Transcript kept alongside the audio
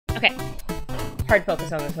Okay. Hard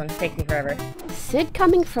focus on this one. Take me forever. Sid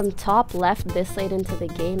coming from top left this late into the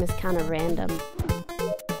game is kind of random.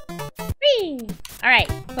 Whee! Alright,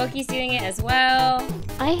 Poki's doing it as well.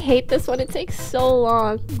 I hate this one. It takes so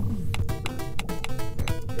long.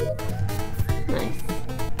 Nice.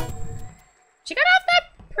 She got off that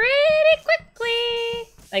pretty quickly.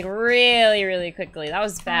 Like, really, really quickly. That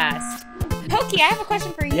was fast. Poki, I have a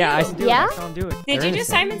question for you. Yeah, I do. Yeah? I don't do it. Did you do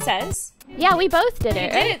Simon Says? Yeah, we both did You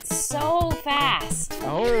it. did it so fast.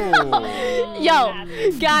 Oh. Yo,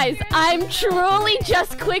 guys, I'm truly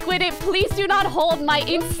just quick-witted. Please do not hold my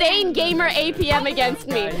insane gamer APM against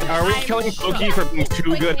me. Are we killing Poki for being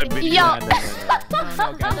too good at video? Yo.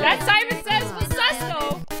 That Simon Says was sus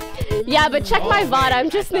though. Yeah, but check my VOD. I'm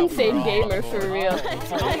just an insane gamer for real.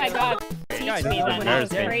 Oh my god. Teach Guys, me this is then. That was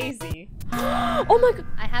embarrassing. crazy. Oh my god.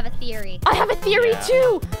 I have a theory. I have a theory Yeah.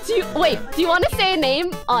 too. Do you want to say a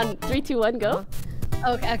name on 3, 2, 1, go?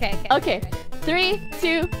 Okay. Okay. 3,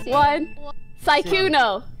 2, 1.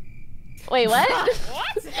 Saikuno. Wait, what? What?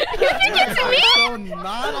 You think it's me? So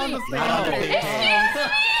not on the same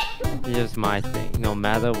page. Here's my thing. No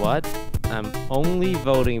matter what, I'm only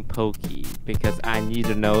voting Poki because I need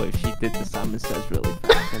to know if she did the Simon Says really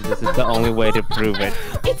fast, and this is the only way to prove it.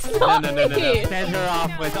 It's not No. me. Send her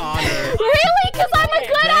off with honor. Really? Because I'm a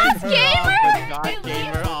good ass gamer? God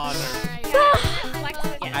gamer honor. Yes.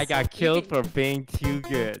 I got killed for being too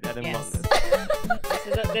good at Among Yes. Us.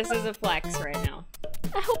 This is a flex right now.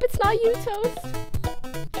 I hope it's not you, Toast.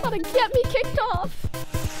 Trying to get me kicked off.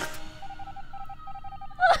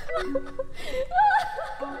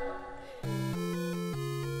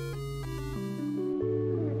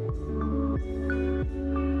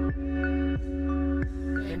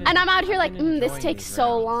 And I'm out here like, this takes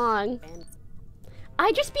so long.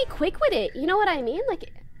 I just be quick with it. You know what I mean? Like,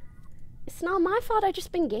 it's not my fault. I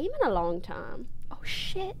just been gaming a long time. Oh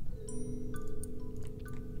shit.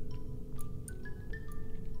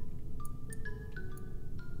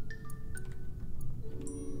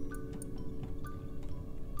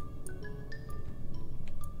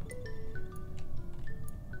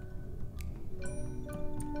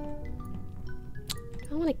 Do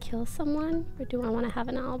I want to kill someone or do I want to have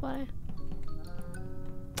an alibi?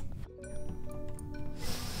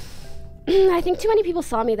 I think too many people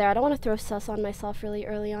saw me there. I don't want to throw sus on myself really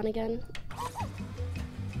early on again.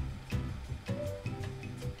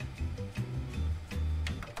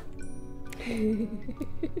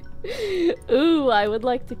 Ooh, I would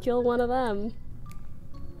like to kill one of them.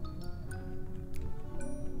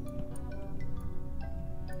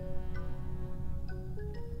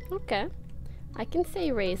 Okay. I can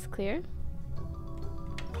say raise clear.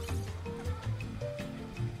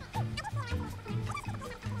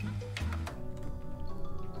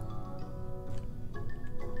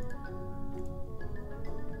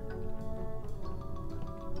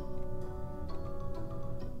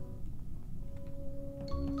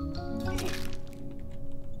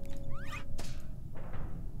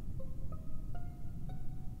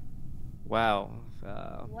 Wow.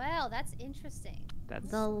 Wow, that's interesting. That's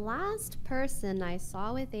The last person I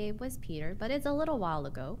saw with Abe was Peter, but it's a little while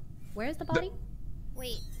ago. Where's the body?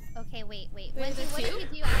 Wait. Okay. Wait. Wait, Wendy, is it what did two?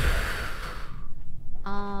 you do after?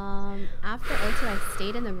 After O2, I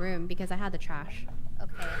stayed in the room because I had the trash.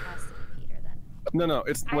 Okay, it has to be Peter then. No,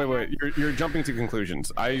 it's wait. You're jumping to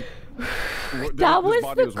conclusions. That this was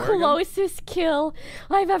body the where again? closest kill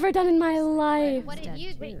I've ever done in my life. What did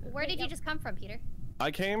you? Wait, where did you just come from, Peter? I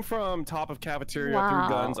came from top of cafeteria Wow.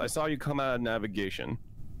 through guns. I saw you come out of navigation.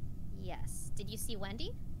 Yes. Did you see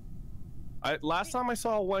Wendy? Last time I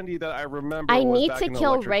saw Wendy that I remember I was need back to in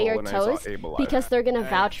kill electrical Ray or when I saw Toast Abe alive. because they're gonna And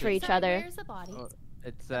vouch for each Sorry, other. Where's the body?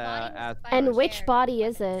 it's The body at was And by which chair. body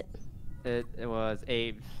is it? it was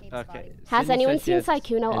Abe. Abe's Okay. body. Has Sydney anyone said seen yes.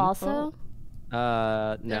 Saikuno Info? also?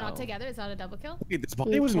 No. They're not together? It's not a double kill? Wait, this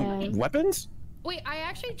body was Okay. in weapons? Wait, I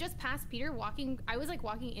actually just passed Peter walking. I was like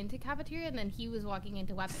walking into cafeteria and then he was walking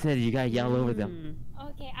into weapons. Sid, you gotta yell over them.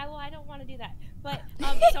 Okay, I don't want to do that. But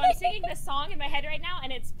so I'm singing this song in my head right now,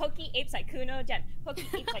 and it's Poki Ape Saikuno Jen.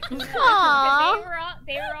 Poki Ape Saikuno. Aww. Because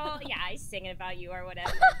they were all yeah, I sing about you or whatever.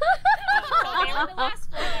 So they were the last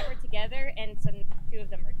four that were together, and so two of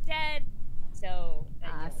them are dead. So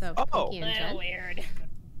So Oh. Pokey a and little Jen. weird.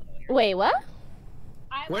 Wait, what?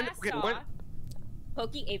 I When- last okay, saw when-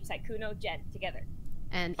 Poki Ape Saikuno Jen together.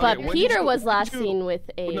 And But when did Peter you- was when last did you- seen with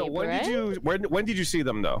Abe, No, when right? did you when did you see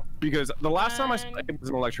them though? Because the last time I saw Abe was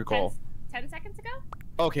in electrical. 10 seconds ago?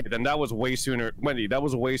 Okay, then that was way sooner. Wendy, that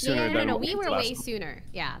was way sooner no, than no, we were last way sooner.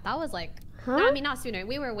 Yeah, that was like. Huh? No, I mean not sooner.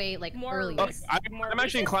 We were way like More earlier. Okay, I'm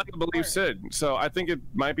actually inclined to believe Sid, so I think it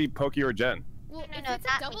might be Poki or Jen. Well, No, if no, it's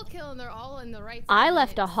that a double makes- kill and they're all in the right side, I then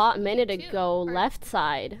left a it's hot minute 2. ago, Or- left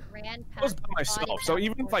side. Ran I was past by the myself, body so without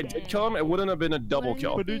even if I did kill him, it forcing. wouldn't have been a double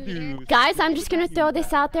kill. What did you? Guys, I'm just gonna throw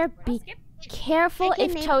this out there. Be careful I can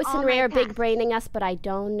if name Toast all and Ray my are big tasks. braining us, but I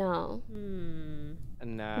don't know.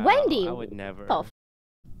 No, Wendy, I would never. Oh,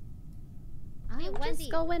 I'm Wendy,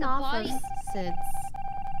 just going the off body- of Sid's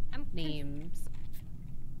I'm names.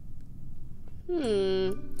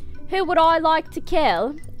 Who would I like to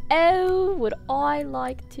kill? Oh, would I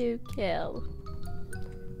like to kill?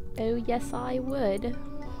 Oh, yes, I would.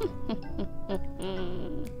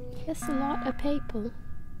 Yes, a lot of people.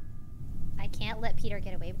 I can't let Peter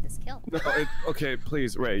get away with this kill. No, okay,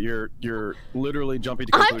 please, Ray. You're literally jumping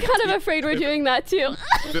to I'm conclusions. kind of afraid we're doing that too.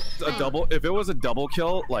 If it was a double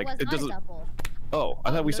kill, like it was it not doesn't. a double. Oh,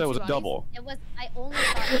 I thought we no said it was a two double. It was. I only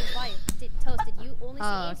saw Abe's body. Toast, did you only see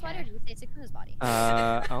Oh, Abe's body, or okay. did you say Sukuna's body?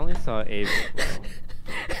 I only saw Abe.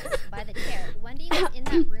 Yes, by the chair. Wendy was in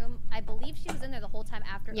that room. I believe she was in there the whole time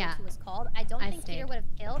after Yeah. O2 was called. I don't I think Peter stayed. would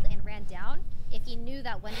have killed and ran down if he knew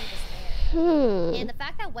that Wendy was there. And the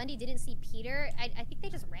fact that Wendy didn't see Peter, I think they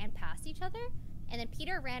just ran past each other. And then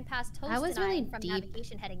Peter ran past Toast I was and really from deep,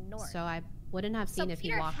 navigation heading north. So I wouldn't have So seen if he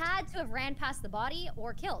Peter walked. had to have ran past the body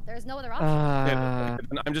or killed. There's no other option.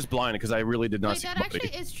 And I'm just blind because I really did not Wait, see that the body.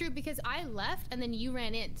 actually is true because I left and then you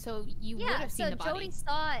ran in, so you would Yeah, have seen so the body. Jody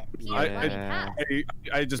saw Peter Yeah. running past.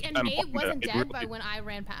 I just. And I'm Abe blind. wasn't It dead really- by when I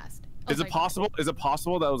ran past. Oh, Is it sorry. possible? Is it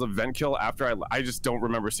possible that was a vent kill after I just don't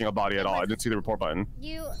remember seeing a body at all. I didn't see the report button.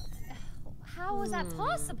 You, how was that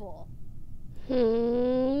possible?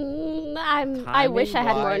 I wish I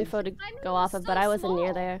had more Timing-wise- info to go off of, but I wasn't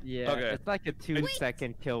near there. Yeah, Okay. it's like a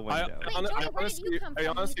 2-second kill window. Wait, Jody, where did you come from?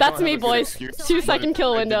 honestly That's don't me, have a good boys. excuse, So 2-second but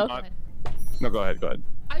kill I did window. not- No, go ahead. Go ahead.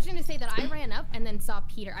 I was going to say that I ran up and then saw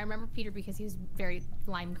Peter. I remember Peter because he was very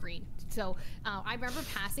lime green. So I remember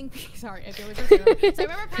passing. Sorry, if it was just so I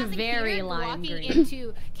remember passing Very Peter lime walking green.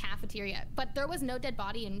 into cafeteria, but there was no dead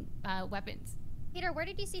body and weapons. Peter, where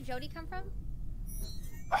did you see Jody come from?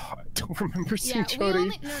 Oh, I don't remember seeing Yeah, Jody.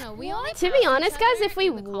 we only To be passed honest, each guys, other if we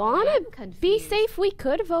in the want corridor. to be safe, we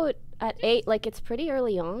could vote at 8. Like, it's pretty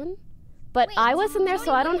early on. But Wait, I so wasn't there, Jody,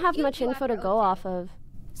 so I what don't did have you much do info to after go O2? off of.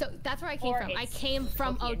 So that's where I came Or from. I it's came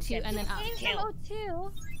from Poki and O2 Chip. and then up. Came from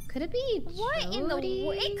O2. Could it be What in the? Jody?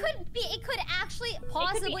 It could be. It could actually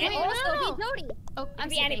possibly anyone. also be Jody. Oh, Could be excuse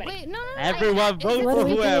me. anybody. Wait, no. Everyone vote What for do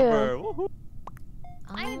we do? whoever. Woohoo.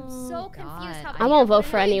 I am so confused how. I won't vote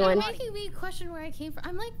for Wait, anyone. You're making me question where I came from.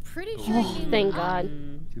 I'm like pretty sure I came Thank from up. God.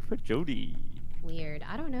 2 for Jody. Weird.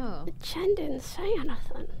 I don't know. Chen didn't say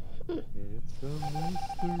anything. It's a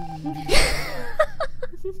mystery.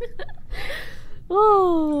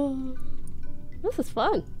 Oh, this is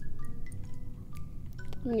fun.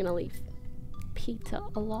 I'm gonna leave Peter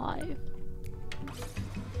alive.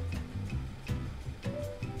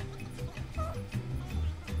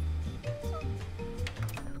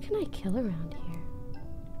 Who can I kill around here?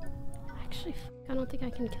 Actually, I don't think I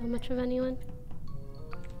can kill much of anyone.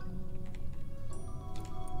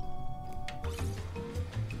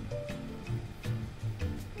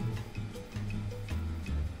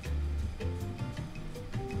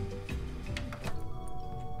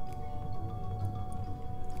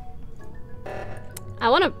 I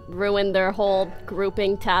want to ruin their whole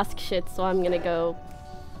grouping task shit, so I'm gonna go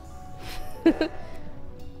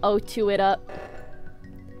O2 it up.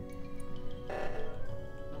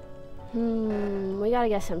 We gotta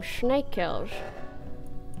get some snake kills.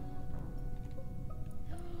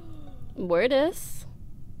 Word is.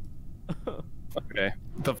 Okay.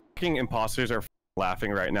 The fucking imposters are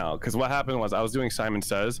laughing right now because what happened was I was doing Simon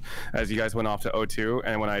Says as you guys went off to O2,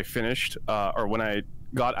 and when I finished, or when I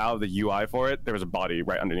got out of the UI for it, there was a body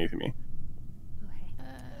right underneath me.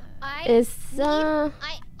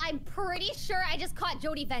 I'm pretty sure I just caught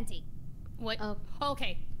Jody venting. What? Oh.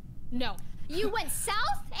 Okay. No. You went south,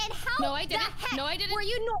 and how No, I the didn't. heck No, I didn't. were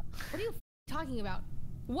you no? What are you talking about?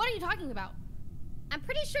 What are you talking about? I'm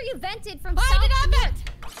pretty sure you vented from I south. did not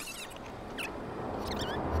vent.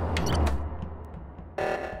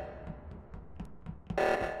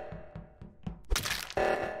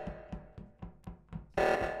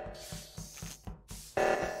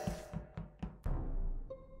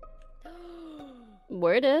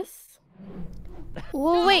 Word is.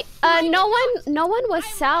 Well, wait. No one was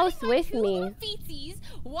south with Two me. little feetsies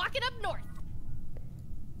walking up north.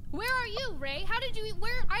 Where are you, Ray? How did you?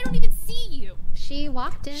 Where? I don't even see you. She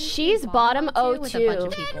walked in. She's to bottom O2 with a bunch O2.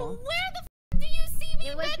 of Then people. where the f do you see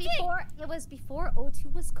It was before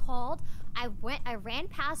O2 was called. I ran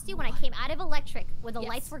past you when I came out of electric when the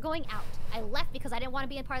lights were going out. I left because I didn't want to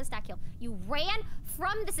be a part of the stack kill. You ran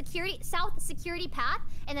from the south security path,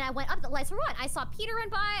 and then I went up. The lights were on. I saw Peter run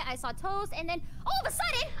by. I saw Toast, and then all of a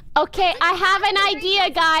sudden. Okay, I have an idea,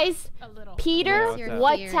 guys. A little. Peter,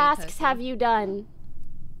 what tasks have you done?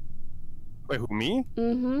 Wait, who, me?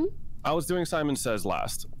 Mm-hmm. I was doing Simon Says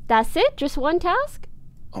last. That's it? Just one task?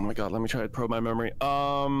 Oh my god, let me try to probe my memory.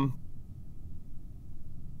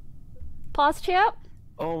 Pause, chat.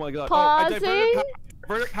 Oh my god. Pausing. Oh, I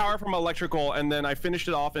diverted power from electrical, and then I finished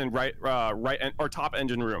it off in top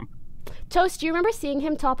engine room. Toast, do you remember seeing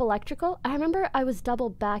him top electrical? I remember I was double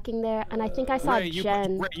backing there, and I think I saw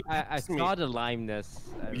Jen. I saw the limeness.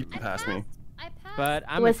 You passed me. I passed. But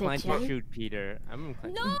I'm Was it inclined to Jen? shoot Peter. I'm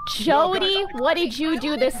inclined No. Jody, what did you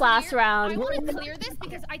do this last I round? want to clear this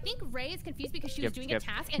because I think Ray is confused because she was doing a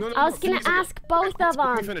task. And I was gonna ask both of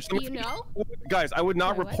them. Do you know? Guys, I would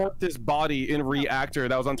not Wait, what? report this body in reactor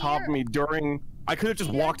that was on top of me during. I could have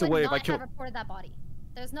just walked away if I killed. Peter would not have reported that body.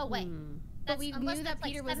 There's no way. But we Unless knew that that's,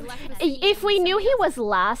 like, Peter was 7%. left with the If we scene, knew so he was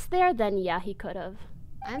last there, then yeah, he could have.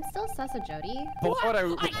 I'm still sus of Jody. But what I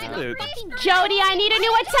I'm did. Jody, I need to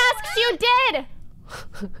know what tasks you did!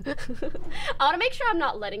 I want to make sure I'm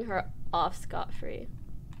not letting her off scot-free.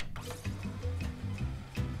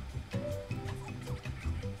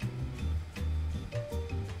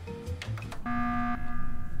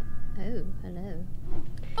 Oh, hello.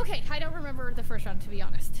 Okay, I don't remember the first round to be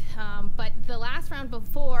honest. But the last round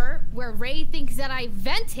before, where Ray thinks that I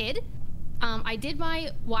vented, I did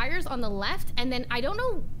my wires on the left, and then I don't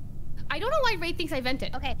know why Ray thinks I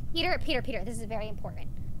vented. Okay, Peter, this is very important.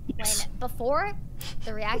 When before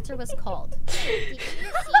the reactor was called,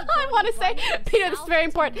 I want to say, Peter, this is very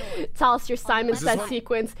important. Tell us your Simon Says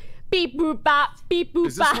sequence. Beep boop bop, beep boop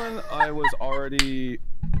Is this bop. when I was already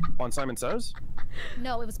on Simon Says?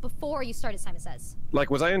 No, it was before you started Simon Says. Like,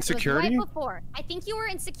 was I in It was security? right before. I think you were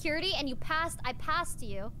in security and I passed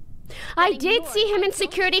you. I did see him in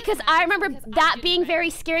security because I remember that being very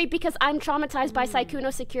scary because I'm traumatized by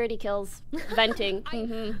Saikuno security kills. Venting.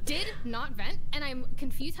 I did not vent, and I'm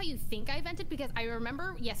confused how you think I vented because I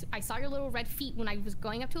remember, yes, I saw your little red feet when I was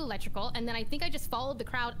going up to electrical, and then I think I just followed the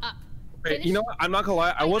crowd up. Wait, you know what? I'm not gonna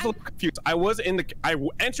lie. I was a little confused. I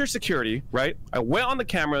entered security, right? I went on the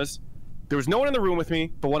cameras. There was no one in the room with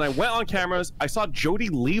me, but when I went on cameras, I saw Jody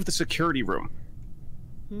leave the security room.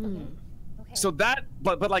 Okay. So that,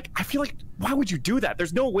 but like, I feel like, why would you do that?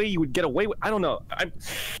 There's no way you would get away with. I don't know. Am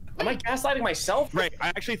I gaslighting myself? Right. I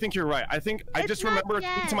actually think you're right. I think I just remember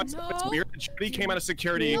thinking to myself, it's weird that Jody came out of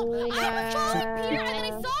security. I was following Peter, and then I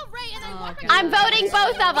saw Ray, and then I walked I'm voting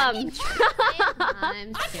both of them.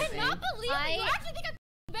 I'm I skipping. cannot believe it. You actually think I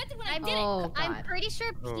vented when I didn't. Oh, I'm God. pretty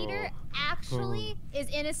sure Peter actually is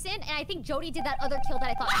innocent, and I think Jody did that other kill that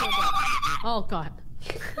I thought Peter did. Oh, God.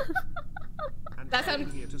 That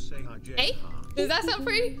sound... Hey? Does that sound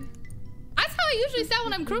free? That's how I usually sound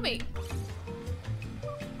when I'm crewmate.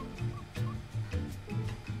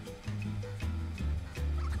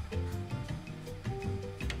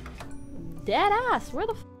 Dead ass. Where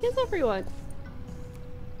the f is everyone?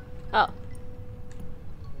 Oh.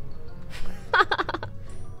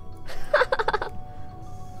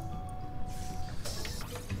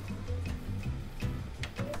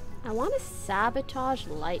 I want to sabotage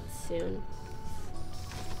lights soon.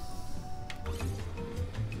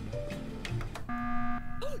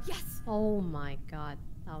 Yes! Oh, my God.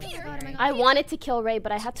 That was Peter, scary. I wanted to kill Ray,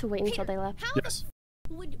 but I had to wait until they left. How Yes.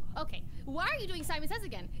 okay, why are you doing Simon Says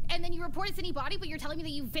again? And then you reported Cindy's body, but you're telling me that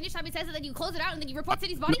you finished Simon Says and then you close it out and then you report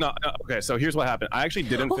Cindy's body? No, okay, so here's what happened. I actually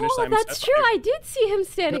didn't finish Oh, Simon that's Says. true. I did see him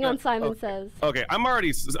standing on Simon okay. Says. Okay, I'm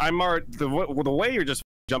already the way you're just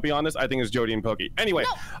jumping on this, I think is Jody and Pokey. Anyway,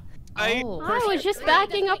 I was just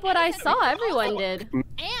backing up what I saw. Everyone did.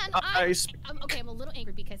 And okay, I'm a little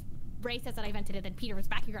angry because Ray says that I vented and then Peter was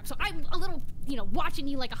backing her up. So I'm a little, watching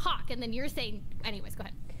you like a hawk, and then you're saying, anyways, go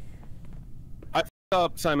ahead. I f***ed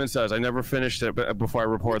up Simon Says. I never finished it before I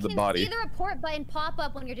reported the body. See the report button pop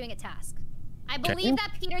up when you're doing a task. I believe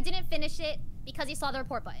that Peter didn't finish it because he saw the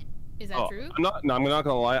report button. Is that true? I'm not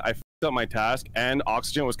gonna lie. I f***ed up my task, and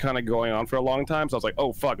oxygen was kind of going on for a long time, so I was like,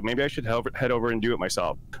 oh fuck, maybe I should head over and do it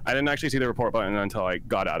myself. I didn't actually see the report button until I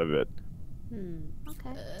got out of it.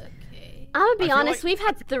 Okay. I'm gonna be honest, like we've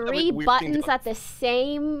had 3 buttons at the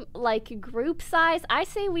same, group size. I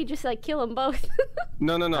say we just, kill them both.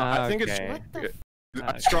 No. I think it's... Okay. What the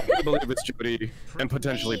I strongly believe it's Jody and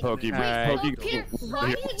potentially Pokey. Wait, Peter,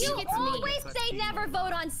 Why do you It's me. always say never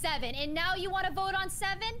vote on 7, and now you want to vote on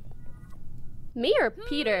 7? Me or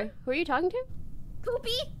Peter? Who are you talking to?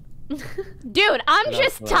 Poopy? Dude, I'm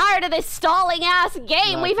just tired of this stalling ass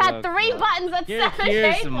game. We've had 3 buttons at 7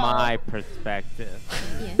 Here's tables. my perspective.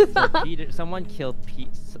 So someone killed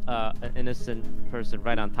an innocent person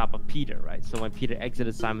right on top of Peter, right? So when Peter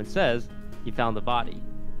exited Simon Says, he found the body.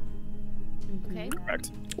 Okay.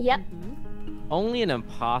 Correct. Yep. Only an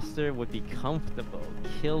imposter would be comfortable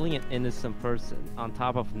killing an innocent person on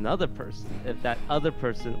top of another person if that other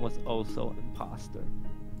person was also an imposter.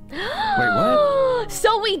 Wait, what?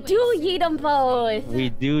 So we do yeet them both. We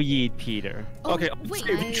do yeet Peter. Okay,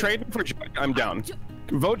 if you trade me for Jody, I'm down.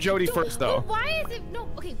 Vote Jody first, though. Why is it no?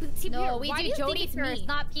 Okay, but see, No, Peter, we why do do you Jody think it's first, me?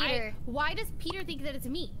 not Peter. Why does Peter think that it's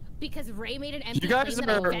me? Because Ray made an empty You guys claim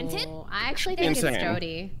that I are- invented? Oh, I actually think Insane. it's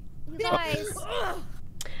Jody. You guys.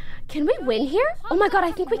 Can we win here? Oh my god,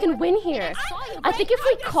 I think we can win here. I think if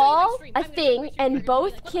we call a thing and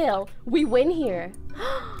both kill, we win here.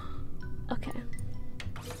 Okay.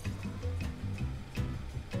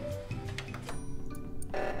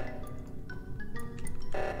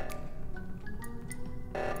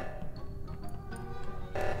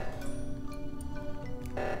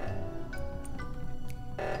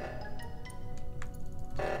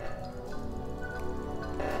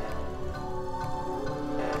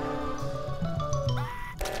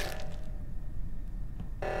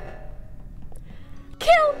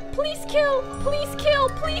 Kill! Please kill! Please kill!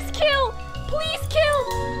 Please kill! Please kill!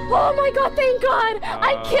 Oh my god, thank god!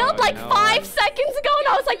 I killed like no. 5 seconds ago and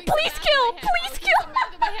I was like, please kill! Please kill!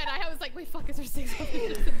 In my head, I was like, wait, fuck, is there 6 of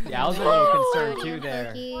them? Yeah, I was a little concerned too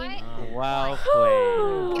there. Well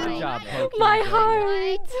played. Good job, Pokey. My Good.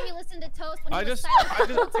 heart! Can you listen to Toast when I he was just silent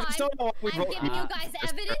the whole time? don't know why we I'm vote. giving you guys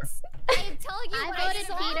evidence. I am telling you what I voted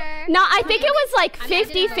saw. Peter. No, I think it was like I'm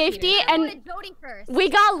not gonna vote 50-50 Peter. I and voted Jody first. we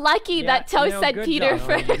got lucky Yeah, that Toast you know, said good Peter job.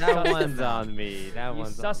 first. That one's on me. That You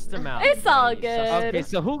one's on sussed me. him out. It's all You sussed him good. Okay,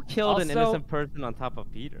 so who killed an Also- innocent person on top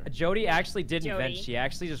of Peter? Jody actually didn't Jody. vent. She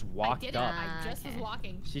actually just I walked did up. I just was Okay.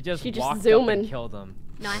 walking. She just She just walked up zooming. and killed him.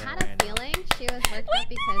 No, I And had a ran. feeling she was worked up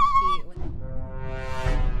because she was...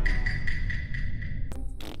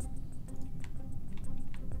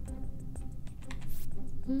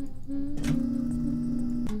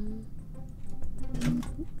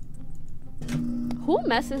 Who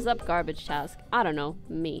messes up garbage task? I don't know.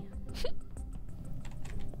 Me.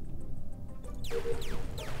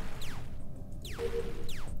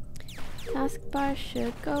 Taskbar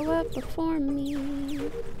should go up before me.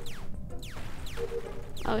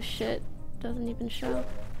 Oh shit. Doesn't even show.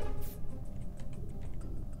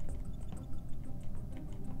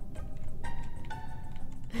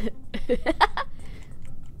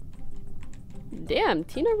 Damn,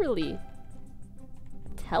 Tina really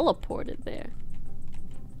teleported there.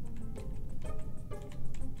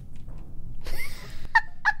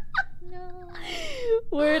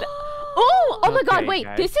 Word. Oh my god, Okay, wait,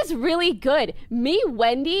 guys. this is really good. Me,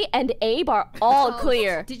 Wendy, and Abe are all Toast,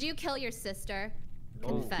 clear. Did you kill your sister? Oh.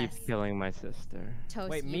 Confess. Keeps killing my sister. Toast,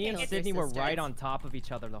 Wait, you me and killed Sydney your were sister. right on top of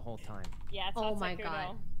each other the whole time. Yeah, it's Oh not my Sekuno.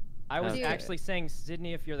 god. I was Dude. actually saying,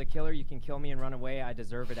 Sydney, if you're the killer, you can kill me and run away. I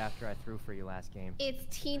deserve it after I threw for you last game. It's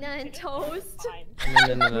Tina and Toast.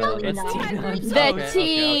 Fine. No. It's Tina. I'm The sorry.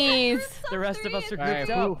 tease. The rest of us are Alright,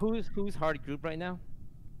 grouped up. who's hard group right now?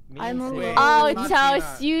 Me I'm and a Sydney. Oh, It's not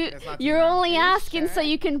Toast, Tina. you It's not you're Tina. only Are you asking so sure?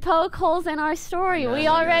 you can poke holes in our story. We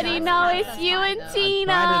already that's know fine. it's you That's and fine, though.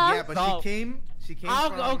 Tina. Yeah, but So- she came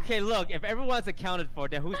from... Okay, look, if everyone's accounted for,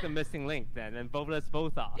 then who's the missing link then? And let's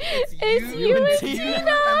both off. It's It's you and it's Tina. you and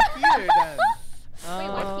Peter then. Wait,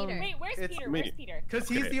 where's Peter? Wait, where's It's Peter? me. Where's Peter? Because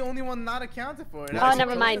he's the only one not accounted for. Oh, That's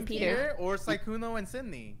never Toast mind, and Peter. Or Saikuno and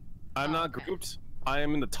Sydney. I'm not grouped. I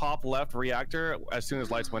am in the top left reactor as soon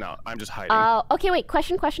as lights went out. I'm just hiding. Okay, wait.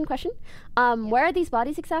 Question. Where are these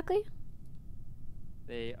bodies exactly?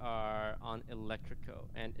 They are on electrical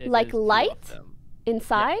and it Like is two of light? them.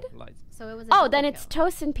 Inside? Yeah, lights. So it was a Oh, double then it's kill.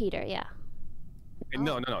 Toast and Peter. Yeah.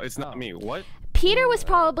 No, it's not Oh. me. What? Peter was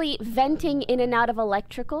probably venting in and out of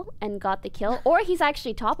electrical and got the kill, or he's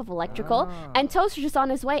actually top of electrical, and Toast was just on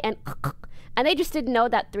his way and they just didn't know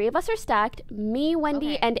that 3 of us are stacked. Me,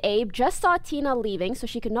 Wendy, Okay. and Abe just saw Tina leaving, so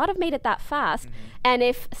she could not have made it that fast. And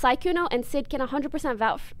if Saikuno and Sid can 100%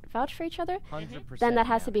 vouch for each other, 100%. then that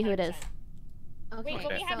has to be who it is. Okay, Wait,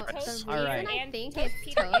 but we have so Toast, the All reason right. I and think Toast, it's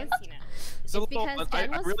Peter, and Toast Tina. So because I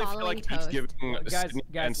Jen was really feel following like he's Toast. giving Guys, Sydney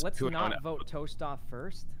guys, and let's Saikuno not an vote Toast off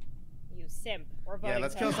first. You simp. We're voting Yeah,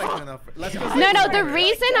 let's kill Toast. Saikuno first. Let's kill No, Saikuno the first.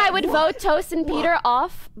 reason I would vote Toast and Peter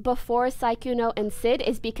off before Saikuno and Sid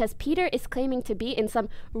is because Peter is claiming to be in some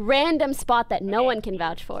random spot that no one can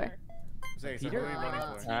vouch for. Say, so Peter? who are we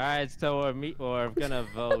voting for? Alright, so we're gonna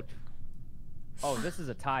vote. Oh, this is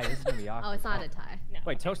a tie. This is gonna be Oh, awkward. it's not a tie.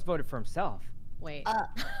 Wait, Toast voted for himself. Wait.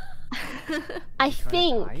 I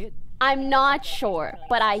think. It? I'm not sure,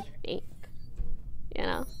 but I think. You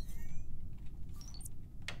know?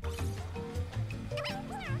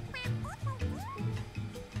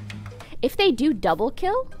 If they do double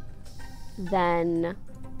kill, then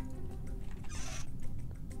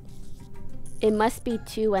it must be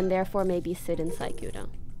 2 and therefore maybe Sid and Saikuno.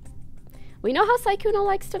 We know how Saikuno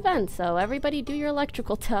likes to vent, so everybody do your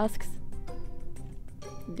electrical tasks.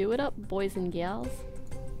 Do it up, boys and gals.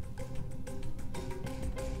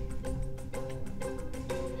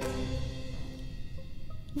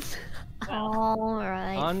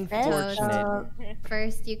 Alright. Unfortunate.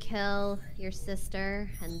 First you kill your sister,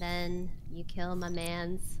 and then you kill my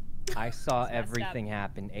man's. I saw everything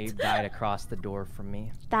happen. Abe died across the door from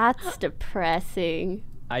me. That's depressing.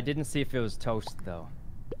 I didn't see if it was toast though.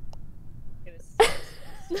 It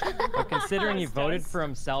was But considering he voted for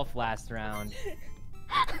himself last round,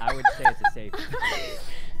 I would say it's a safe.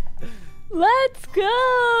 Let's go!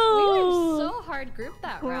 We were so hard grouped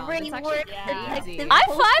that round. Great It's work, actually easy. I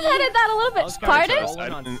 5-headed that a little bit. Pardon?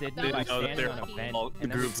 Rolling on Sydney by standing on a vent, and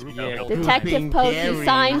then we grouped up. Detective Pokey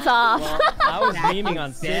signs off. Well, I was memeing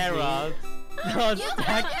on Sarah. No,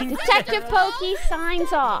 stacking Detective Pokey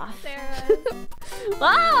signs off. Sarah.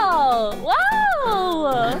 Wow!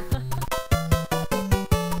 Wow!